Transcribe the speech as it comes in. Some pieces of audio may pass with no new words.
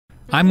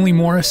I'm Lee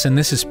Morris and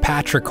this is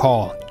Patrick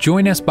Hall.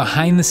 Join us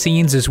behind the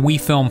scenes as we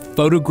film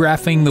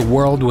Photographing the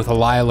World with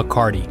Elia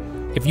Licardi.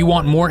 If you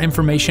want more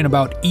information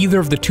about either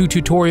of the two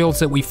tutorials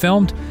that we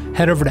filmed,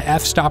 head over to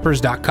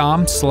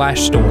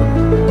fstoppers.com/store.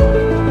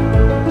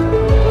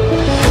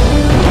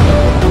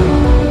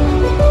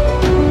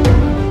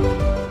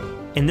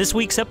 In this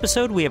week's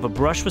episode, we have a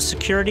brush with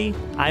security,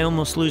 I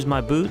almost lose my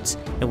boots,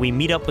 and we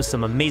meet up with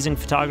some amazing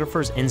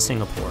photographers in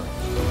Singapore.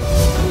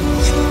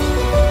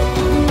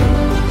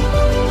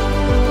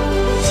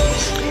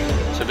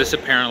 So this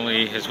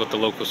apparently is what the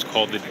locals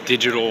call the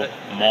digital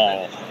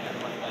mall.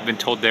 I've been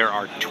told there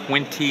are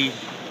 20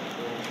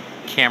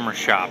 camera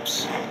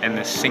shops in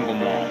this single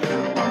mall.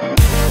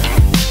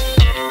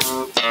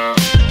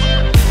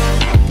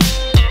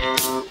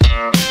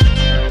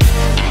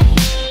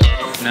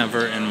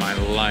 Never in my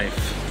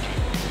life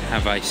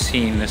have I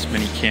seen this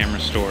many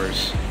camera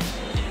stores.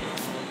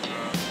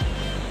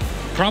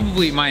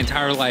 Probably my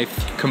entire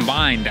life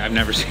combined, I've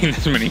never seen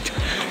this many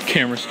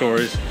camera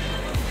stores,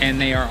 and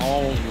they are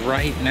all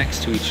right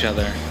next to each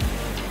other.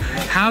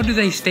 How do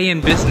they stay in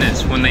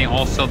business when they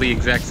all sell the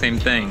exact same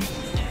thing?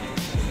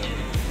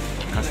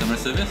 Customer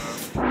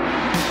service?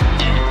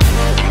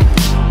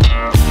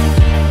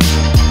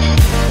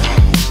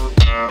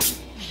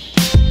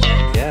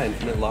 Yeah,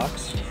 infinite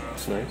locks.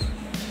 It's nice.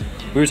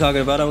 We were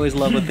talking about, I always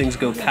love when things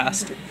go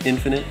past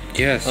infinite.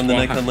 Yes. On the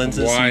Nikon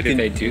lenses. Why did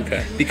they do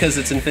that? Because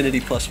it's infinity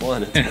plus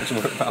one. It's much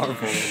more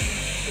powerful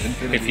than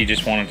infinity. If you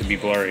just want it to be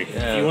blurry.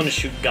 Yeah. If you want to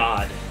shoot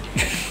God,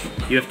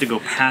 you have to go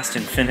past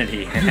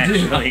infinity and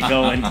actually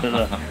go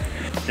into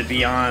the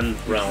beyond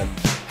realm.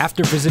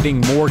 After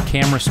visiting more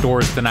camera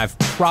stores than I've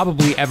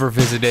probably ever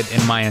visited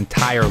in my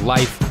entire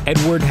life,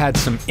 Edward had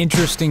some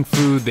interesting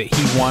food that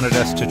he wanted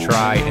us to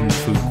try in the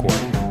food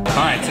court. All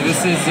right, so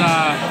this is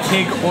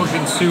pig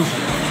organ soup.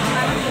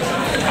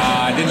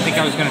 I didn't think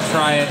I was gonna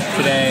try it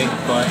today,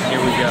 but here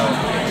we go.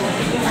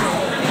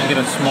 I get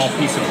a small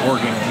piece of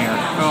organ here.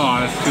 Oh,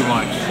 that's too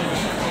much.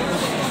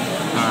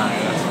 All right,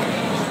 that's good.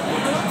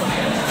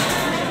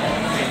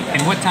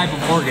 And what type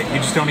of organ? You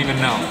just don't even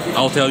know.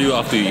 I'll tell you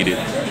after you eat it.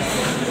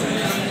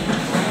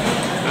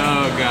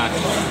 Oh gosh.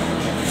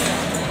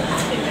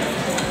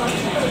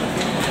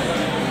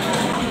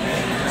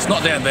 It's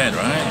not that bad,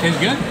 right? Tastes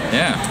good?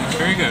 Yeah. It's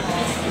very good.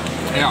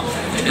 Yeah.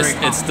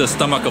 It's the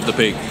stomach of the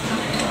pig.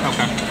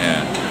 Okay.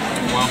 Yeah.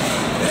 Well,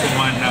 good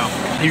mine now.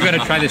 You gotta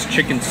try this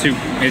chicken soup.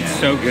 It's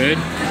so good.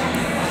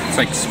 It's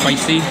like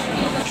spicy.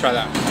 Try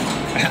that.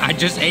 I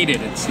just ate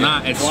it. It's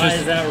not. It's Why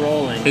just. is that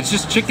rolling? It's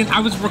just chicken. I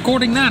was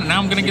recording that, and now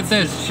I'm gonna get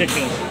this.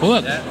 Chicken.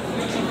 Look. It's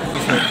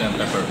salt and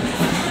pepper.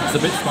 It's a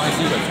bit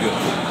spicy, but it's good.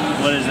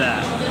 What is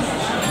that?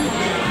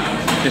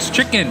 It's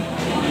chicken.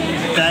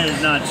 That is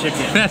not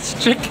chicken. That's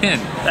chicken.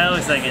 That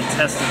looks like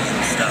intestines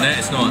and stuff. Nah,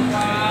 it's not.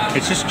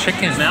 It's just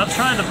chicken. Now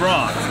try the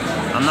broth.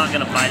 I'm not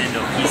gonna bite into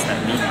a piece of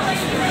that meat.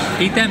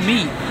 Eat that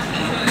meat.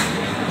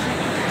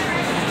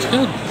 It's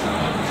good.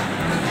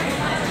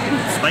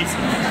 It's spicy.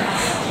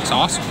 It's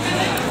awesome.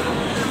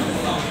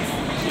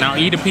 Now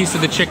eat a piece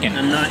of the chicken.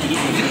 I'm not eating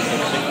it.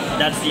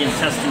 That's the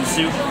intestine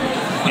soup.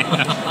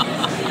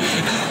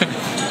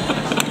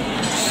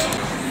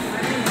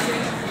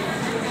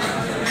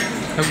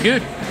 That's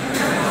good.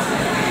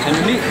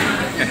 Tender meat.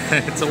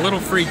 It's a little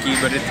freaky,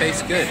 but it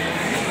tastes good.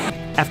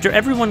 After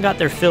everyone got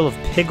their fill of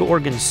pig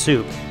organ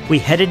soup, we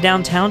headed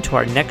downtown to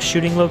our next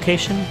shooting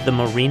location, the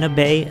Marina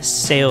Bay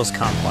Sales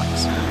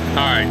Complex. All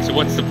right, so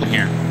what's the plan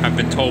here? I've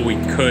been told we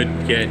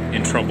could get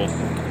in trouble.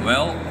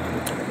 Well,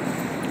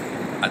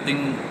 I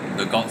think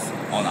the gods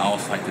on our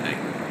side today.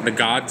 The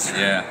gods?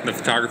 Yeah. The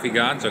photography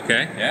gods,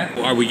 okay. Yeah.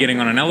 Are we getting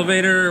on an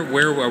elevator?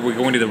 Where are we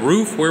going to the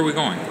roof? Where are we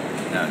going?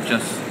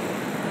 Just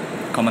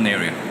common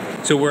area.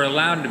 So we're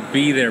allowed to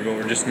be there, but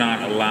we're just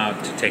not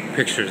allowed to take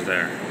pictures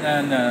there.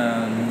 And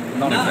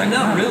not exactly.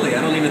 Not really.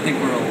 I don't even think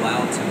we're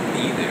allowed to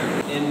be there.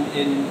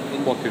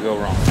 What could go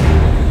wrong?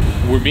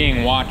 We're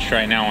being watched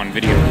right now on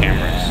video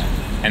cameras.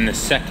 And the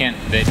second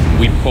that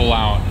we pull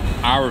out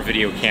our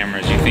video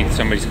cameras, you think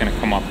somebody's gonna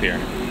come up here.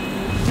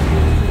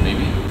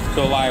 Maybe.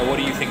 So Elia, what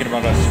are you thinking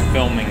about us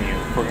filming you?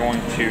 We're going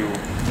to...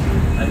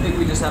 I think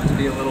we just have to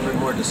be a little bit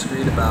more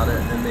discreet about it,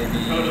 and maybe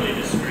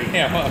discreet.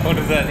 Yeah, what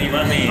does that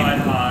even mean?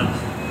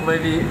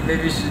 maybe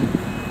you should,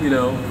 you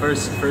know,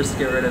 first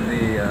get rid of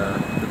the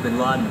Bin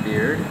Laden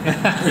beard.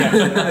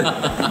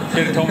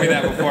 Should have told me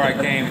that before I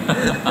came.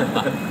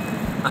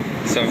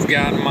 So I've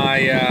got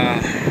my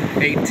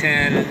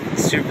 810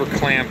 super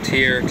clamped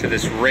here to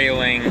this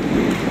railing,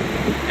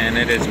 and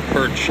it is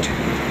perched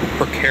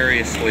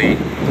precariously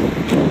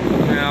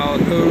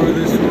out over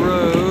this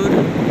road.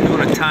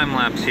 Doing a time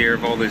lapse here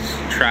of all this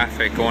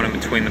traffic going in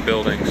between the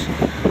buildings.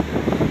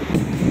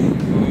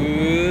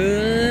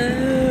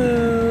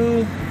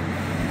 Whoa.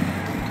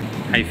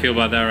 How you feel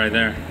about that right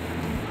there?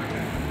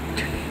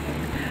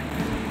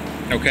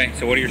 Okay,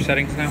 so what are your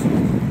settings now?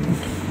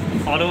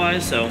 Auto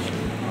ISO,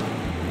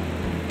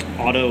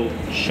 auto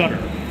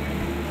shutter,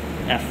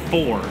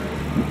 F4,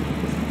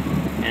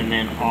 and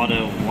then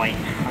auto white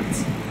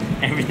balance.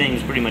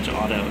 Everything's pretty much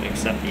auto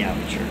except the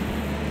aperture.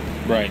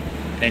 Right.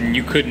 And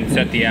you couldn't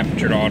set the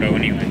aperture to auto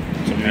anyway.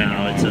 So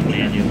No, it's a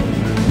manual.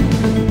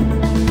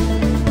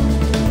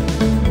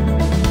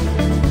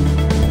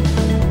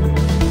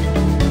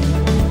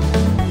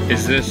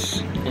 Is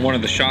this one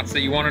of the shots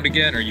that you wanted to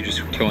get, or are you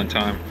just killing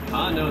time?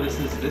 No, this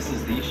is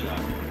the shot.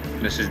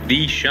 This is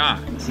the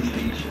shot. This is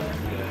the shot,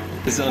 yeah.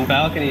 Because on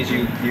balconies,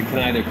 you can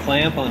either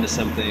clamp onto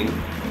something,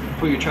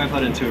 put your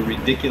tripod into a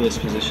ridiculous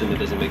position that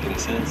doesn't make any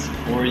sense,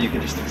 or you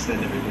can just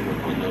extend everything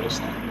with one nodal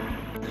slide.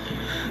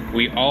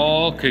 We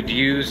all could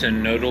use a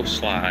nodal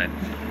slide.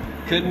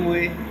 Couldn't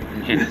we?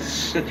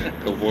 Yes,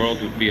 the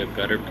world would be a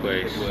better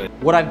place.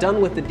 What I've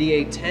done with the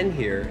D810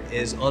 here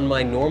is on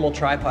my normal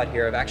tripod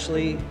here, I've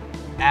actually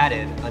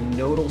added a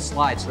nodal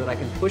slide so that I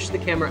can push the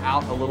camera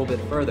out a little bit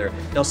further.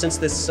 Now, since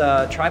this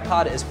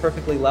tripod is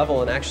perfectly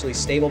level and actually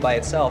stable by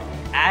itself,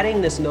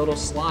 adding this nodal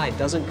slide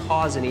doesn't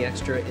cause any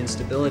extra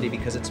instability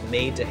because it's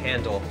made to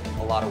handle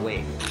a lot of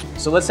weight.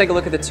 So let's take a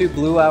look at the 2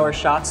 Blue Hour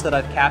shots that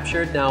I've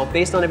captured. Now,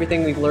 based on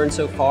everything we've learned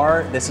so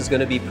far, this is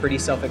gonna be pretty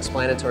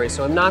self-explanatory,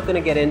 so I'm not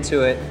gonna get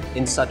into it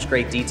in such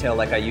great detail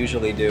like I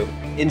usually do.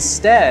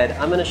 Instead,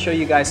 I'm gonna show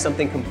you guys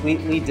something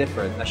completely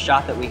different, a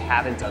shot that we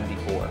haven't done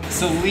before.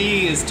 So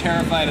Lee is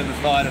terrified of the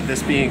thought of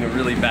this being a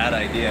really bad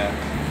idea.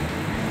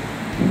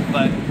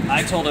 But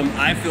I told him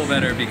I feel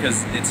better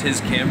because it's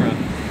his camera.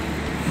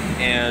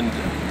 And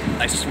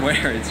I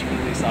swear it's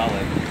really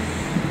solid.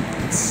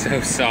 It's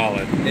so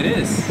solid. It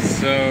is.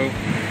 So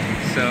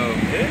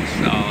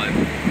solid.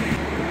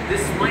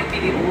 This might be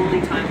the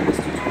only time in this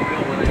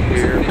tutorial when I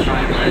use a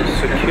fisheye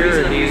lens. The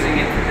reason I'm using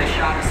it for this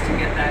shot is to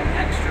get that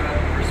extra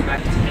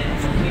perspective.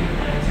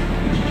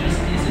 Which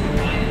just isn't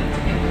wide enough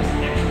to get those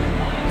extra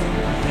lines.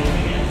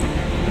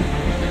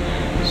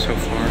 So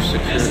far,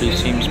 security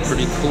seems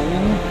pretty cool.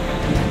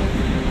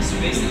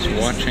 He's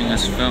watching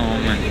us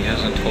film and he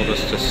hasn't told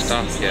us to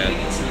stop yet.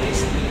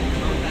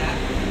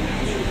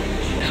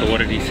 So what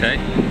did he say?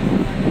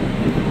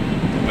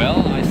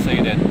 Well, I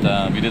say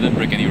that we didn't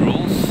break any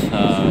rules.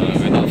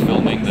 We're not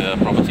filming the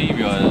property.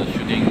 We are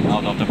shooting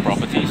out of the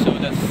property, so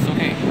that's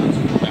okay.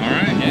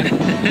 Alright. Yeah.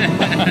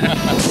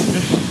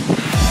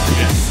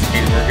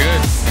 We're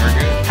good. We're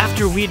good.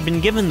 After we had been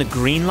given the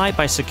green light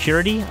by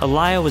security,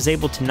 Elia was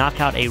able to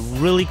knock out a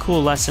really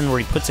cool lesson where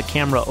he puts a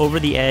camera over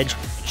the edge,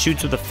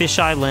 shoots with a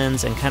fisheye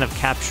lens, and kind of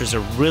captures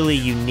a really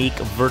unique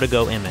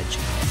vertigo image.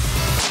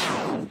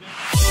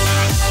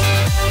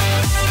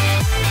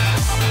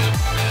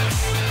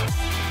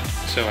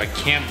 So I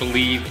can't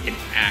believe it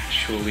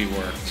actually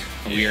worked.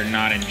 We are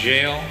not in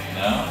jail.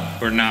 No.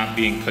 We're not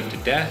being put to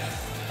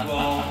death.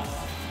 Well,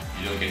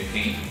 You don't get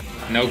caned.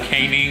 No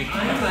caning.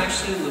 I'm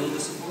actually a little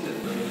disappointed.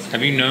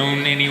 Have you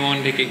known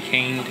anyone to get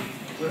caned?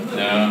 No.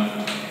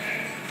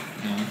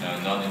 No,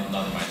 not in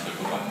my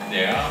circle, but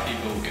there are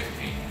people who get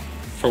caned.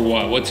 For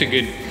what? What's a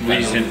good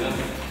reason?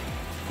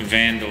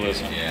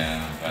 Vandalism.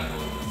 Yeah,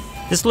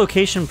 vandalism. This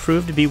location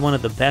proved to be one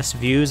of the best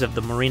views of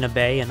the Marina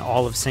Bay in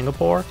all of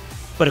Singapore,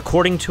 but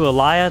according to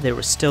Elia, there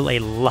was still a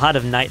lot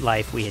of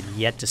nightlife we had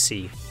yet to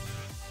see.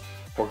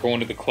 We're going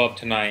to the club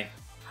tonight.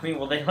 I mean,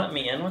 will they let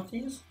me in with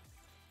these?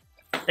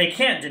 They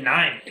can't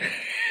deny me.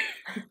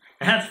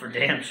 That's for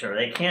damn sure.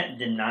 They can't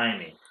deny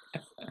me.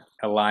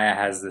 Elia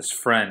has this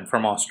friend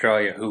from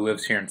Australia who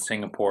lives here in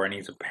Singapore, and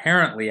he's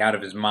apparently out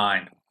of his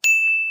mind.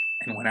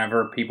 And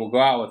whenever people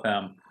go out with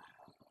him,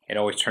 it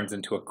always turns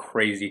into a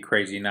crazy,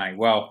 crazy night.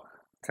 Well,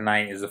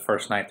 tonight is the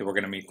first night that we're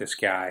going to meet this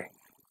guy.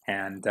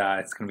 And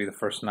it's going to be the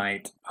first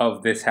night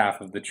of this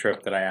half of the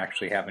trip that I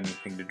actually have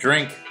anything to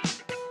drink.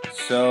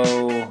 So,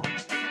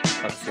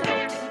 let's see how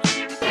it goes.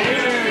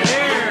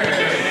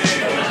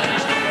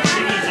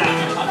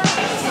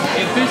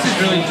 If this is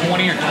really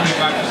 20 or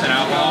 25%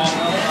 alcohol,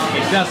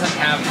 it doesn't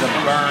have the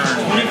burn.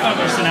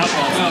 25%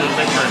 alcohol.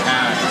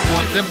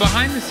 The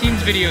behind the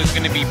scenes video is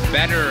going to be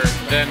better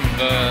than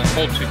the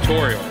whole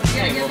tutorial.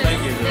 Yeah, well,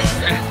 thank you.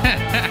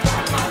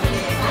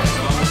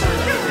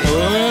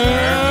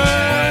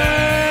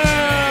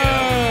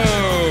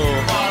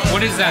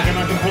 What is that?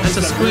 That's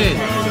a squid.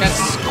 That's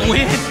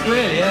squid.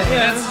 Squid,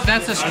 yeah.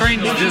 That's a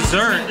strange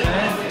dessert.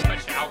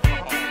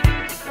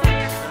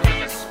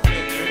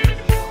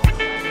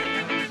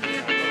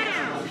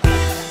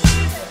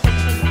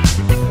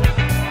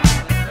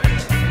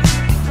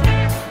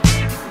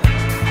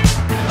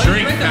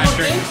 Drink,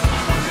 Patrick.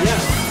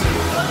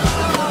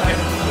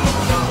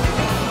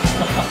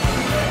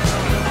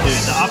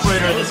 Dude, the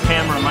operator of this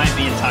camera might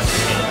be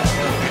intoxicated.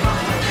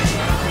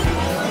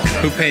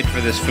 Who paid for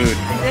this food?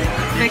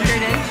 Victor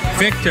did.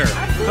 Victor.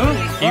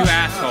 You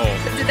asshole.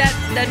 Did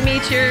that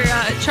meet your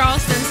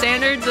Charleston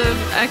standards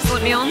of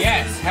excellent meals?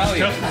 Yes, hell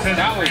yeah.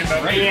 That was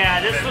great. Yeah,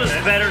 this was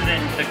better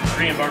than the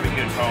Korean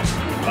barbecue in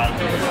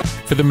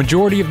Charleston. For the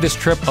majority of this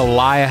trip,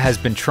 Elia has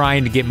been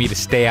trying to get me to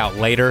stay out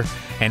later,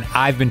 and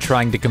I've been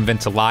trying to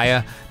convince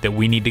Elia that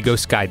we need to go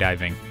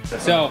skydiving.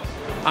 So,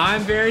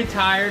 I'm very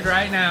tired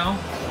right now.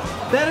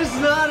 That is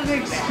not an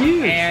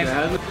excuse, And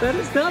man. That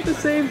is not the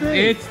same thing.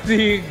 It's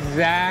the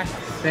exact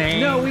same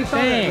No, we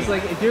thought thing. it was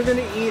like, if you're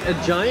gonna eat a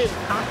giant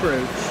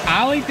cockroach,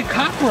 I'll eat the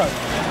cockroach.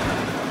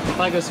 if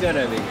I go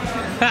skydiving.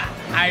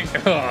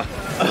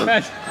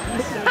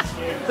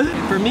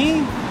 For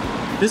me,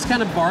 this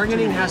kind of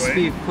bargaining has to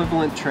be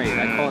equivalent trade.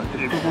 I call it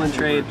equivalent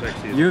trade.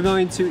 You're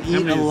going to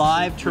eat a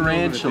live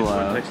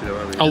tarantula.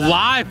 A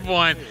live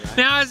one?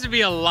 Now it has to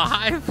be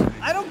alive?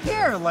 I don't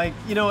care. Like,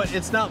 you know,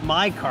 it's not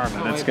my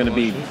karma that's going to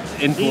be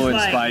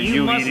influenced by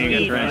you eating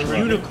a tarantula.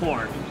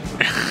 Unicorn.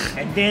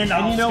 And then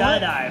I'll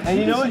skydive. And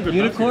you know what?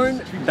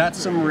 Unicorn, that's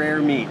some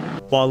rare meat.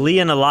 While Lee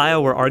and Elia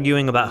were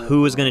arguing about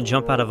who was going to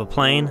jump out of a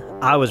plane,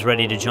 I was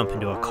ready to jump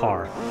into a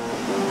car.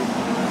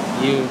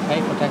 You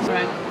pay for taxi.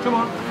 Come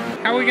on.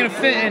 How are we gonna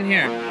fit in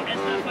here?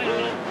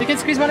 You can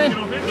squeeze one in.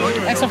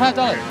 Extra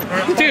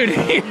 $5. Dude,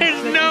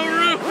 there's no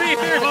room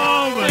here.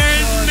 Oh my.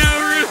 There's no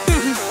room.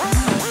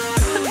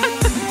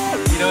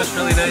 You know what's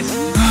really nice?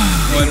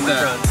 What's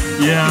that?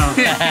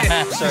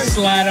 Yeah. Sorry.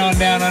 Slide on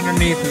down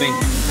underneath me.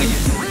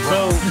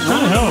 So,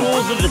 one of the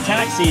rules of the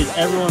taxi is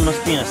everyone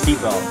must be in a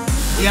seatbelt.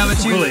 Yeah,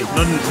 but you... Really,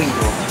 not in a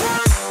single.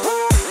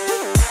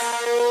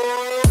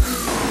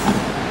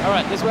 All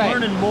right, this way. I'm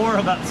learning more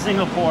about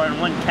Singapore in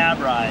one cab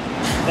ride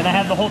than I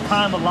have the whole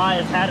time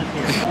Elias had it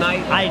here.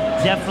 I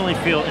definitely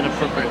feel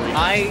inappropriately.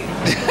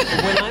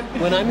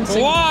 When I'm in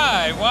Singapore...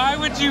 Why? Why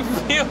would you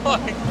feel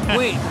like that?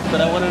 Wait,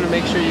 but I wanted to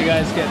make sure you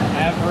guys get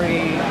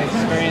every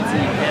experience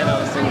that you can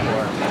out of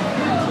Singapore.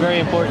 It's very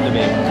important to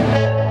me.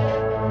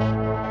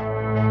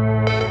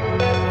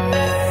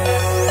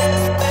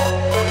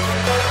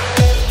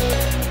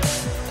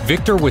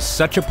 Victor was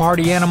such a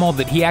party animal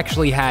that he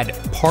actually had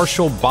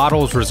partial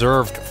bottles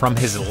reserved from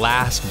his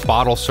last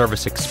bottle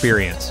service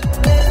experience.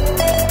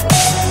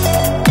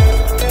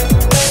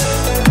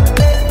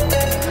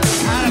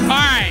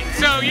 Alright,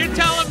 so you're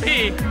telling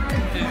me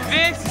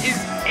this is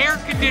air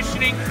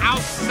conditioning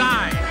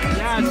outside?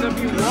 Yeah, so if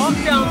you walk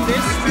down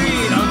this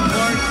street on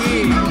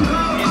Marquee,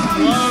 it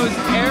blows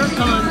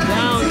aircon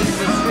down into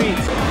the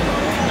streets.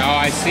 Oh,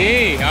 I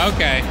see.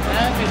 Okay.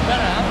 That is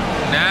better,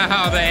 huh?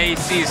 Now the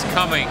AC is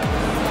coming.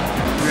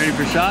 Ready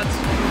for shots?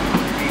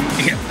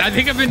 I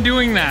think I've been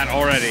doing that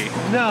already.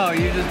 No,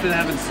 you've just been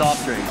having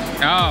soft drinks.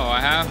 Oh,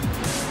 I have?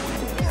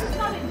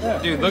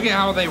 Dude, look at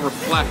how they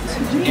reflect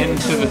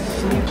into the...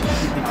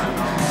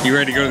 You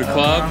ready to go to the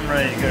club? I'm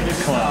ready to go to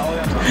the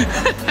club.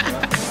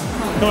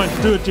 Come on,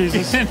 do it,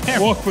 Jesus.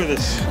 Walk with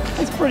us.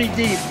 It's pretty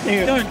deep.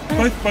 Here. Don't.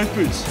 Both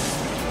boots.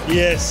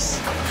 Yes.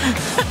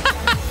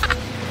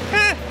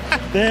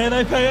 There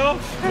they pay off.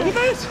 Look at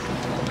that.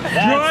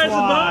 Dry as a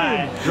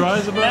bone. Dry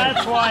as a bone.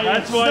 That's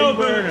why you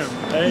burn them.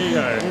 There you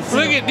go.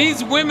 Look at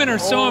these women are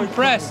so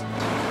impressed.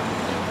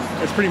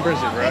 It's pretty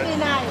impressive, right?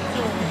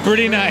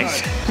 Pretty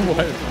nice.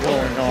 What is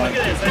going on? Look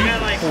at this. I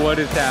got like... What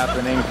is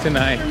happening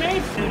tonight?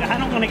 Dude, I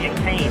don't want to get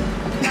caned.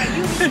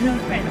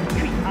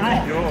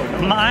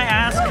 My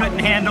ass couldn't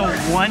handle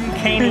one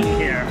caning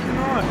here.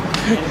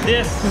 And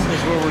this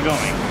is where we're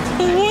going.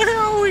 Where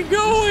are we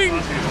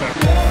going?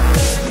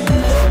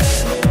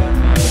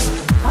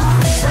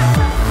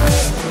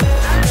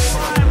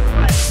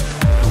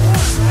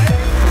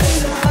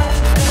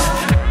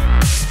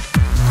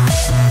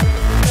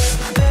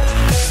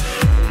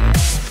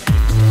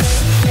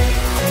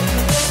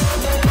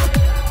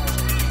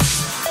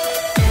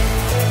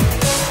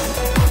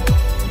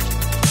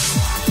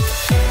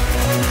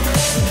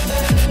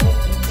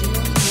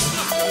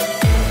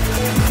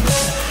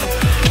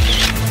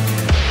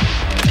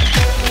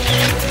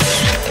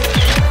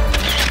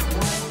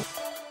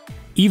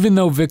 Even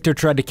though Victor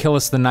tried to kill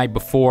us the night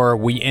before,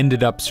 we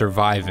ended up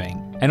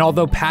surviving. And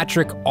although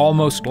Patrick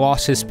almost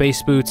lost his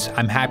space boots,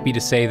 I'm happy to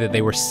say that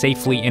they were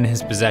safely in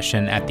his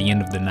possession at the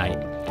end of the night.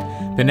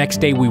 The next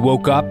day we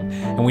woke up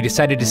and we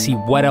decided to see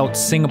what else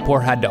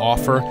Singapore had to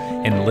offer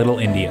in Little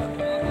India.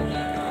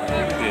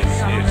 This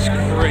is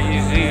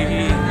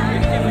crazy.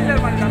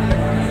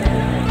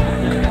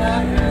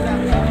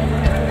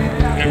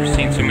 I've never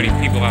seen so many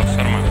people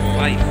outside of my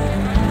life.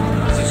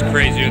 This is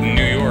crazier than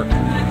New York.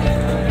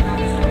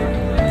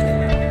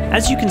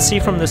 As you can see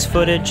from this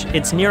footage,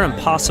 it's near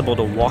impossible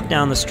to walk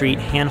down the street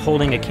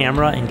hand-holding a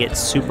camera and get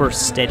super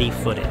steady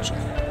footage.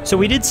 So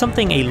we did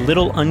something a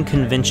little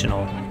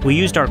unconventional. We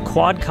used our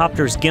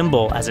quadcopter's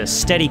gimbal as a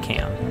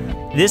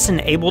Steadicam. This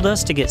enabled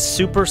us to get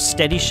super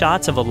steady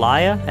shots of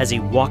Elia as he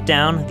walked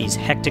down these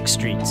hectic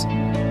streets.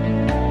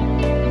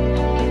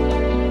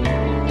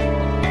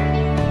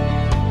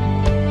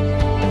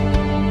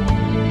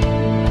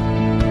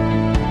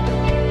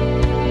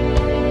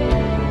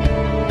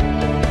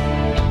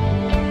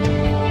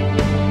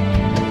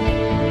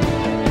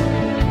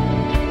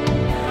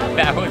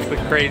 That was the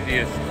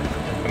craziest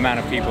amount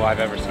of people I've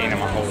ever seen in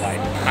my whole life.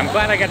 I'm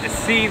glad I got to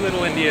see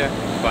Little India,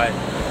 but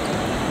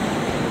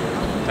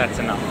that's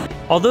enough.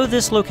 Although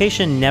this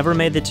location never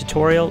made the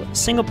tutorial,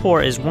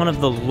 Singapore is one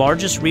of the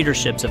largest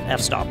readerships of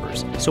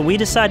Fstoppers, so we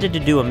decided to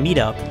do a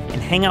meetup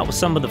and hang out with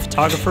some of the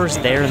photographers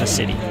there in the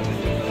city.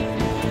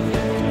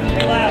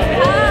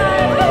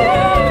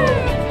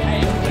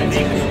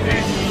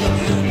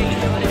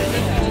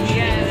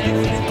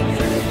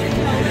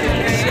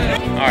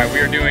 All right, we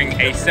are doing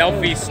a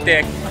selfie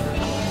stick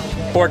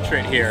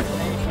portrait here.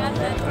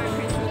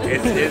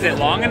 Is it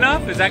long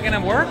enough? Is that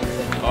gonna work?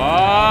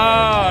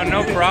 Oh,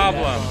 no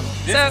problem.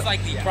 This is like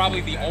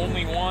probably the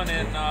only one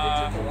in,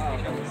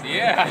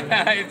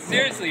 yeah, it's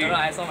seriously. No,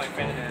 I saw my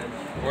friend and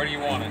Where do you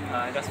want it?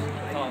 that's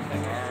all.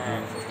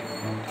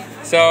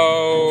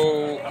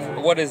 So,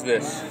 what is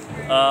this?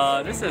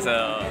 This is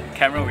a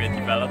camera we're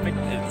developing.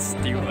 It's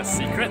still a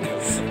secret.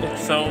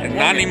 So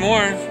Not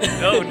anymore.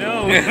 Oh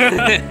no.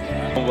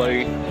 Don't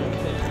worry.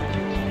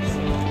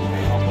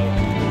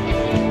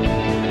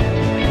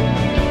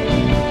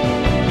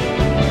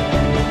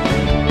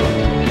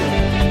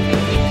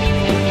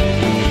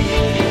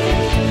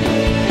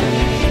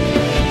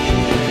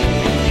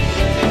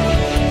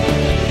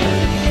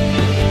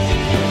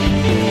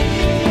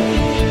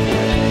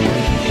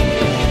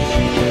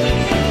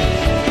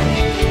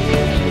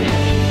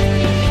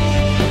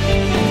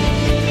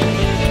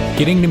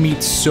 Getting to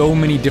meet so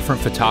many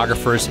different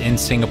photographers in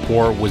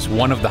Singapore was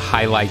one of the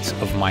highlights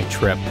of my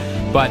trip.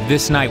 But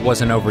this night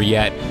wasn't over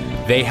yet.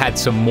 They had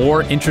some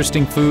more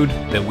interesting food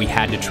that we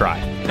had to try.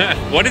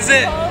 What is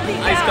it?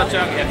 Ice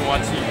kacang and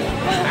mochi.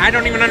 I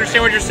don't even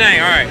understand what you're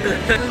saying. All right.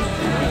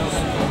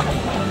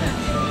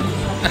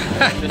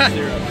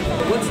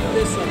 What's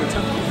this on the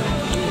top?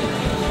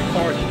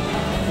 Corn.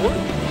 Corn?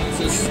 This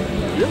is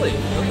really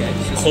okay.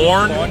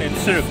 Corn? Corn and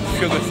syrup,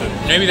 sugar syrup.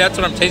 Maybe that's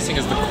what I'm tasting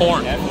is the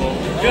corn.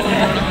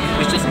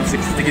 It's just some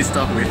sticky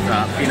stuff with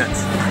peanuts.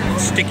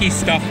 Sticky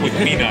stuff with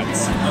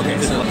peanuts. Okay,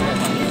 so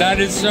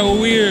That is so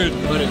weird.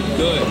 but it's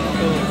good.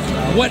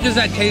 What does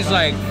that taste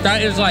like?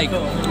 That is like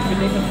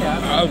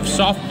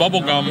soft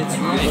bubble gum. It's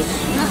rice.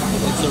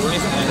 It's a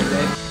rice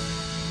and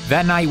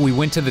That night we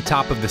went to the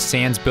top of the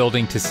Sands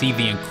building to see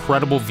the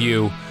incredible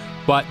view,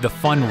 but the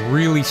fun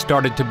really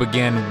started to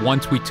begin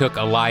once we took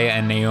Alaya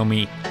and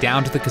Naomi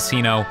down to the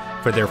casino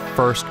for their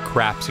first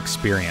craps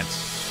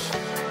experience.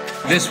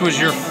 This was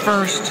your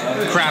first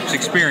craps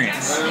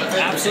experience.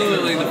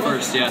 Absolutely the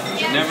first, yeah.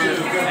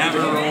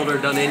 Never rolled or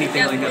done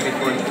anything like that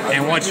before.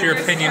 And what's your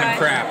opinion of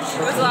craps?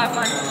 It was a lot of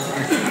fun.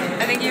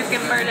 I think you've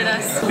converted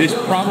us. This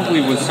probably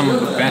was some of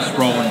the best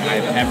rolling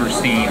I've ever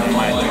seen in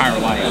my entire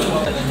life.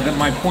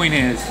 My point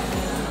is,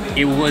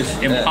 it was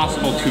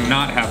impossible to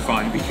not have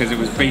fun because it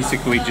was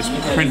basically just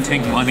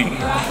printing money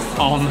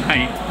all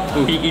night.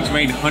 We each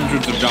made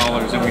hundreds of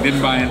dollars and we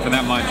didn't buy in for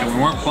that much and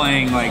we weren't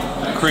playing like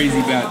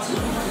crazy bets.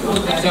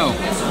 So,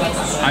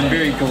 I'm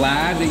very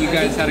glad that you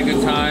guys had a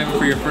good time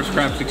for your first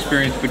craps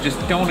experience, but just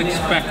don't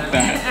expect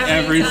that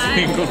every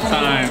single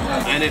time.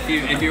 And if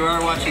you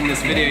are watching this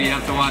video, you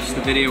have to watch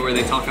the video where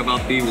they talk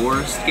about the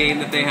worst game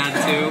that they had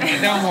too.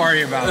 Don't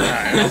worry about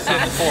that. That's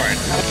not important.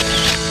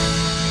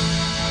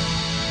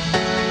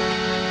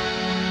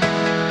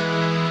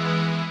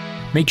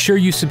 Make sure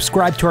you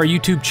subscribe to our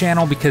YouTube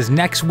channel because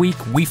next week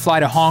we fly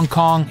to Hong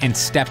Kong and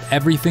step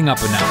everything up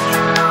a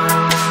notch.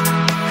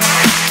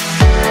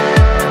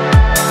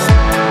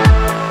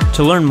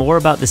 To learn more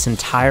about this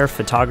entire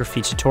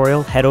photography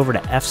tutorial, head over to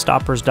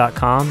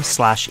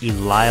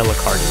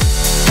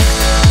fstoppers.com/EliaLacardi.